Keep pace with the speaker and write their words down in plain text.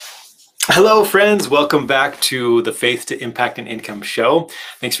Hello, friends. Welcome back to the Faith to Impact and Income show.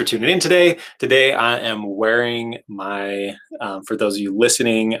 Thanks for tuning in today. Today, I am wearing for those of you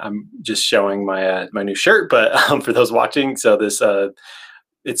listening, I'm just showing my new shirt, but for those watching,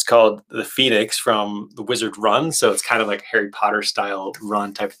 it's called the Phoenix from the Wizard Run. So it's kind of like a Harry Potter style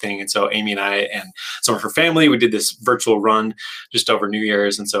run type of thing. And so Amy and I and some of her family, we did this virtual run just over New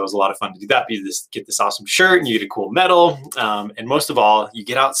Year's. And so it was a lot of fun to do that. You just get this awesome shirt and you get a cool medal. And most of all, you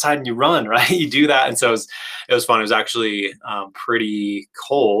get outside and you run, right? You do that. And so it was fun. It was actually pretty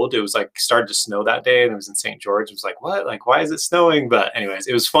cold. It was like started to snow that day and it was in St. George. It was like, what? Like, why is it snowing? But anyways,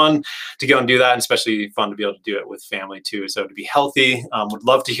 it was fun to go and do that, and especially fun to be able to do it with family too. So to be healthy, would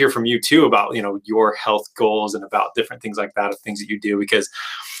love to hear from you too about your health goals and about different things like that, of things that you do, because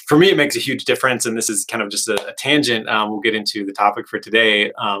for me it makes a huge difference. And this is kind of just a tangent. We'll get into the topic for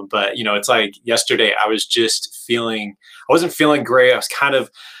today, but it's like yesterday I wasn't feeling great. I was kind of,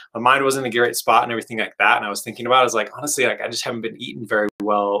 my mind wasn't in a great spot and everything like that. And I was thinking about it, I was like, honestly, like I just haven't been eating very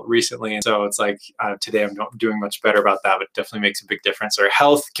well recently. And so it's like today I'm not doing much better about that, but it definitely makes a big difference. Our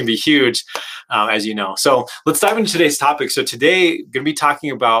health can be huge, as you know. So let's dive into today's topic. So today I'm going to be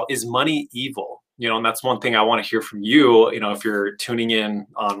talking about, is money evil? And that's one thing I want to hear from you. If you're tuning in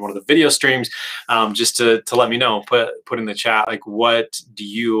on one of the video streams, just to let me know, put in the chat, like, what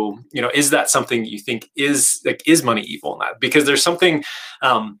do is that something you think is money evil in that? Because there's something,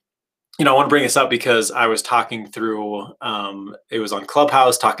 I want to bring this up because I was talking through, it was on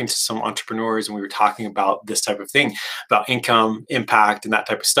Clubhouse, talking to some entrepreneurs, and we were talking about this type of thing, about income, impact, and that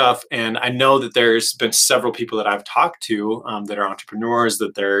type of stuff. And I know that there's been several people that I've talked to that are entrepreneurs,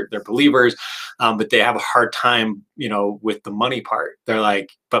 that they're believers, but they have a hard time, with the money part. They're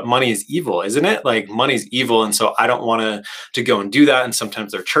like, but money is evil, isn't it? Like, money's evil. And so I don't want to go and do that. And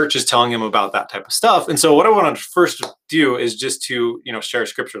sometimes their church is telling them about that type of stuff. And so what I want to first do is just to, share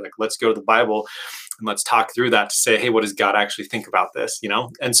scripture. Like, let's go to the Bible and let's talk through that to say, hey, what does God actually think about this?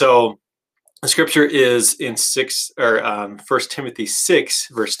 And so the scripture is in 1 Timothy 6,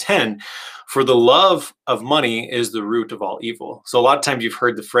 verse 10, for the love of money is the root of all evil. So a lot of times you've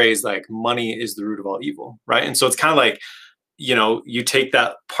heard the phrase like, money is the root of all evil, right? And so it's kind of like, you take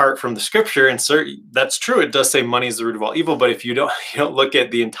that part from the scripture, and that's true. It does say money is the root of all evil, but if you don't look at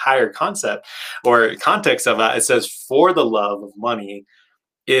the entire concept or context of that, it says, for the love of money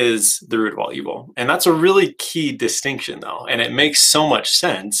is the root of all evil. And that's a really key distinction, though. And it makes so much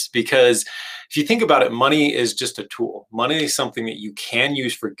sense, because if you think about it, money is just a tool. Money is something that you can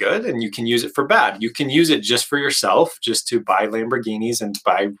use for good and you can use it for bad. You can use it just for yourself, just to buy Lamborghinis and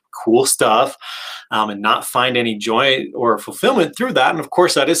buy cool stuff, and not find any joy or fulfillment through that. And of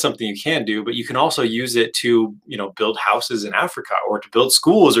course, that is something you can do, but you can also use it to, build houses in Africa, or to build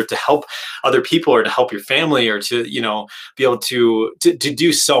schools, or to help other people, or to help your family, or to, be able to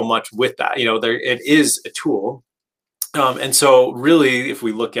do so much with that. It is a tool. And so really, if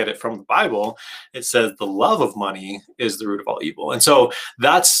we look at it from the Bible, it says the love of money is the root of all evil. And so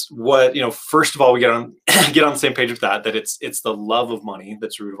that's what, first of all, we get on the same page with that it's the love of money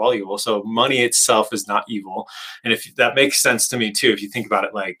that's the root of all evil. So money itself is not evil. And if that makes sense to me too, if you think about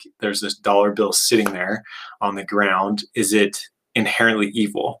it, like, there's this dollar bill sitting there on the ground, is it inherently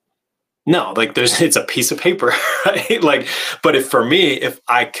evil? No, like, it's a piece of paper, right? Like, but for me, if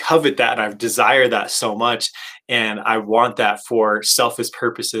I covet that and I desire that so much, and I want that for selfish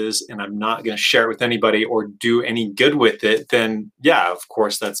purposes, and I'm not going to share it with anybody or do any good with it, then yeah, of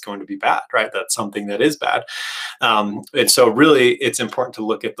course, that's going to be bad, right? That's something that is bad. And so really, it's important to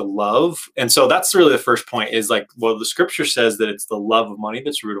look at the love. And so that's really the first point, is like, well, the scripture says that it's the love of money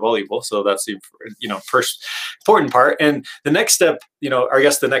that's the root of all evil. So that's the, first important part. And the next step, or I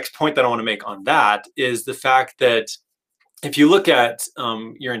guess the next point that I want to make on that is the fact that if you look at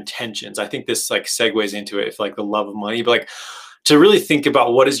your intentions, I think this like segues into it, if like the love of money, but like to really think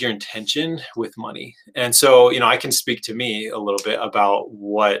about what is your intention with money. And so, I can speak to me a little bit about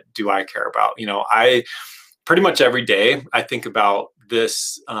what do I care about. I pretty much every day I think about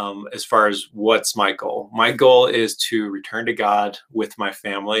this, as far as what's my goal. My goal is to return to God with my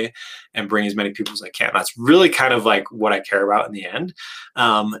family and bring as many people as I can. That's really kind of like what I care about in the end.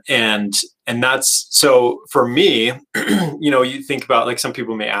 And that's, so for me, you think about, like, some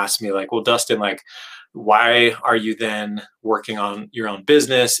people may ask me like, well, Dustin, like, why are you then working on your own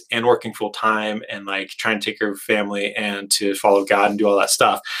business and working full time and like trying to take care of family and to follow God and do all that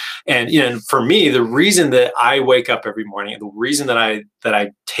stuff? And for me, the reason that I wake up every morning, and the reason that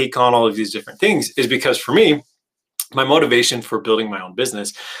I take on all of these different things, is because for me, my motivation for building my own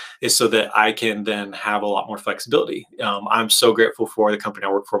business is so that I can then have a lot more flexibility. I'm so grateful for the company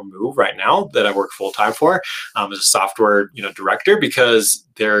I work for, Move, right now, that I work full time for as a software director, because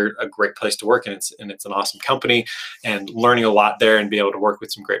they're a great place to work, and it's an awesome company, and learning a lot there and be able to work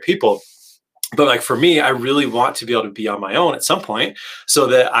with some great people. But like for me, I really want to be able to be on my own at some point so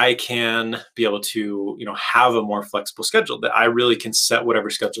that I can be able to, have a more flexible schedule, that I really can set whatever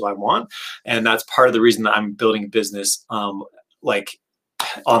schedule I want. And that's part of the reason that I'm building a business, like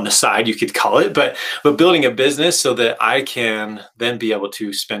on the side, you could call it, but building a business so that I can then be able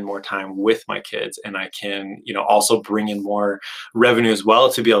to spend more time with my kids, and I can, also bring in more revenue as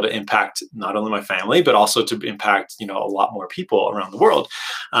well, to be able to impact not only my family, but also to impact, a lot more people around the world.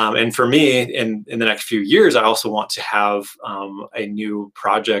 And for me, in the next few years, I also want to have a new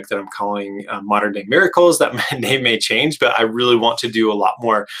project that I'm calling Modern Day Miracles. That name may change, but I really want to do a lot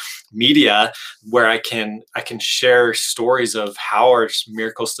more media where I can share stories of how our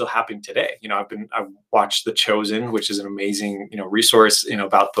miracles still happening today. I've watched The Chosen, which is an amazing resource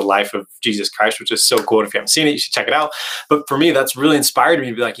about the life of Jesus Christ, which is so cool. And if you haven't seen it, you should check it out. But for me, that's really inspired me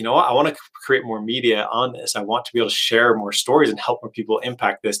to be like, what, I want to create more media on this. I want to be able to share more stories and help more people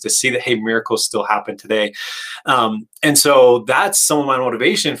impact this, to see that, hey, miracles still happen today. And so that's some of my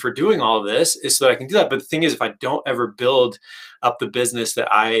motivation for doing all of this, is so that I can do that. But the thing is, if I don't ever build up the business that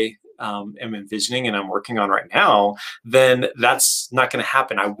I am envisioning and I'm working on right now, then that's not going to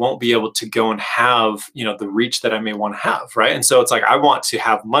happen. I won't be able to go and have, the reach that I may want to have. Right. And so it's like, I want to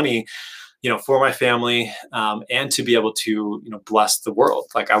have money, for my family, and to be able to, bless the world.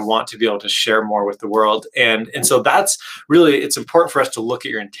 Like, I want to be able to share more with the world. And so that's really, it's important for us to look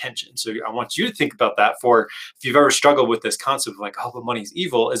at your intention. So I want you to think about that. For if you've ever struggled with this concept of like, oh, but money's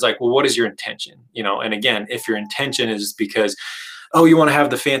evil, is like, well, what is your intention? And again, if your intention is because, oh, you want to have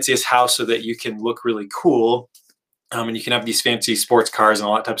the fanciest house so that you can look really cool, and you can have these fancy sports cars and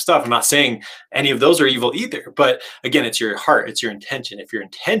all that type of stuff. I'm not saying any of those are evil either, but again, it's your heart, it's your intention. If your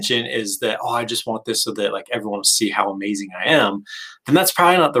intention is that, oh, I just want this so that like everyone will see how amazing I am, then that's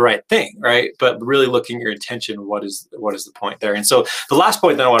probably not the right thing, right? But really looking at your intention, what is the point there? And so the last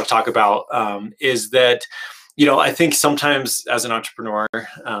point that I want to talk about is that, I think sometimes as an entrepreneur,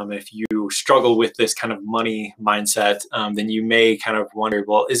 if you struggle with this kind of money mindset, then you may kind of wonder,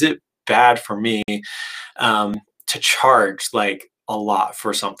 well, is it bad for me to charge like a lot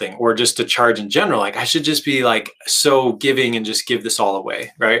for something, or just to charge in general? Like, I should just be like so giving and just give this all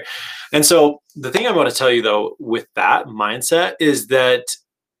away, right? And so the thing I'm going to tell you though, with that mindset, is that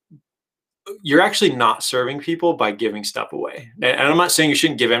you're actually not serving people by giving stuff away. And I'm not saying you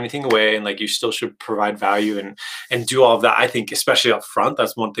shouldn't give anything away, and like you still should provide value and do all of that. I think especially up front,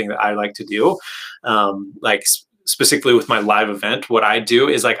 that's one thing that I like to do. Like specifically with my live event, what I do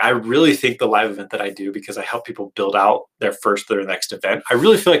is like, I really think the live event that I do, because I help people build out their next event, I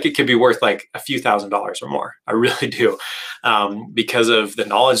really feel like it could be worth like a few $1,000s or more. I really do, because of the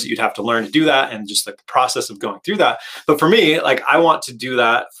knowledge that you'd have to learn to do that, and just like the process of going through that. But for me, like, I want to do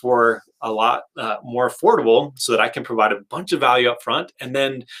that for a lot more affordable, so that I can provide a bunch of value up front. And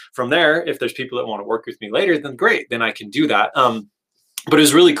then from there, if there's people that want to work with me later, then great, then I can do that. But it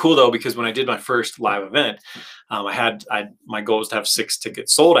was really cool though, because when I did my first live event, my goal was to have 6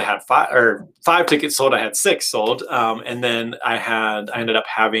 tickets sold. I had 5 tickets sold. I had 6 sold. And then I ended up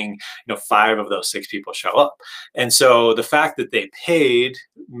having, 5 of those 6 people show up. And so the fact that they paid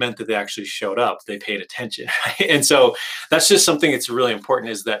meant that they actually showed up. They paid attention. Right? And so that's just something that's really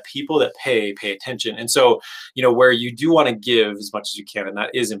important, is that people that pay attention. And so, where you do want to give as much as you can, and that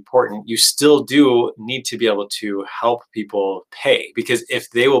is important, you still do need to be able to help people pay, because if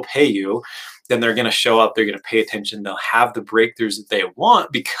they will pay you, then they're going to show up, they're going to pay attention, they'll have the breakthroughs that they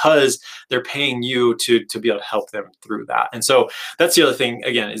want, because they're paying you to be able to help them through that. And so that's the other thing,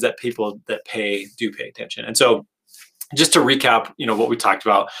 again, is that people that do pay attention. And so just to recap, what we talked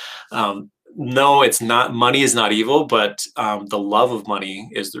about, no, it's not, money is not evil, but the love of money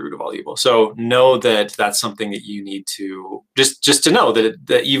is the root of all evil. So know that that's something that you need to just to know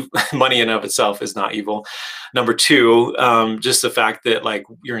that money in and of itself is not evil. Number 2, just the fact that like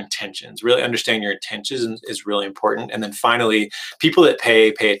your intentions, really understanding your intentions is really important. And then finally, people that pay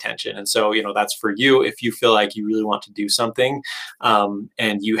attention. And so, that's for you. If you feel like you really want to do something, and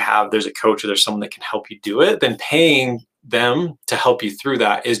there's a coach or there's someone that can help you do it, then paying them to help you through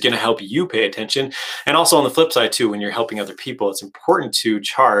that is going to help you pay attention. And also on the flip side too, when you're helping other people, it's important to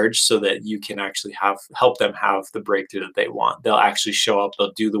charge so that you can actually help them have the breakthrough that they want. They'll actually show up,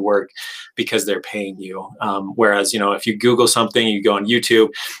 they'll do the work because they're paying you. Whereas, if you Google something, you go on YouTube,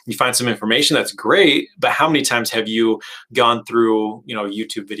 you find some information, that's great. But how many times have you gone through, a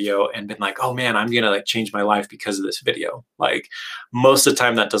YouTube video and been like, oh man, I'm going to like change my life because of this video? Like most of the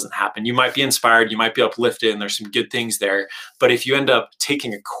time that doesn't happen. You might be inspired, you might be uplifted, and there's some good things there. But if you end up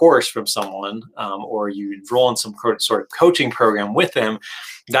taking a course from someone or you enroll in some sort of coaching program with them,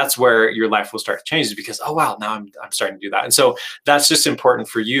 that's where your life will start to change, because, oh, wow, now I'm starting to do that. And so that's just important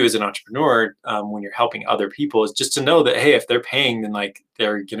for you as an entrepreneur when you're helping other people, is just to know that, hey, if they're paying, then like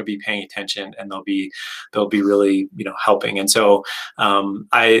they're going to be paying attention and they'll be really, helping. And so I'll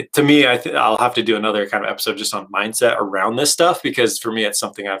have to do another kind of episode just on mindset around this stuff, because for me, it's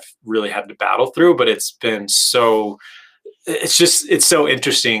something I've really had to battle through, but it's so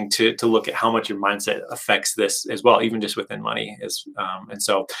interesting to look at how much your mindset affects this as well, even just within money. And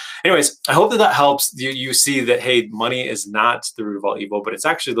so anyways, I hope that helps you see that, hey, money is not the root of all evil, but it's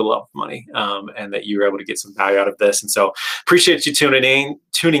actually the love of money, and that you're able to get some value out of this. And so appreciate you tuning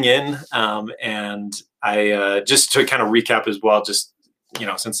in. And I just to kind of recap as well, just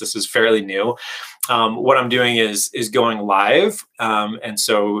since this is fairly new, what I'm doing is going live. And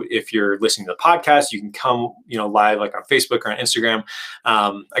so if you're listening to the podcast, you can come, live, like on Facebook or on Instagram.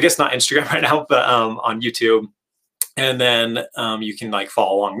 I guess not Instagram right now, but on YouTube. And then you can like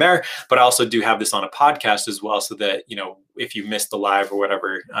follow along there. But I also do have this on a podcast as well, so that, if you missed the live or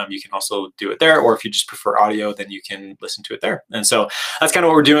whatever, you can also do it there. Or if you just prefer audio, then you can listen to it there. And so that's kind of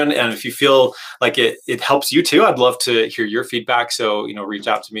what we're doing. And if you feel like it helps you too, I'd love to hear your feedback. So, reach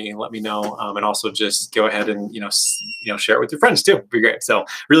out to me and let me know. And also just go ahead and, share it with your friends too. It'd be great. So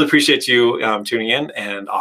really appreciate you tuning in, and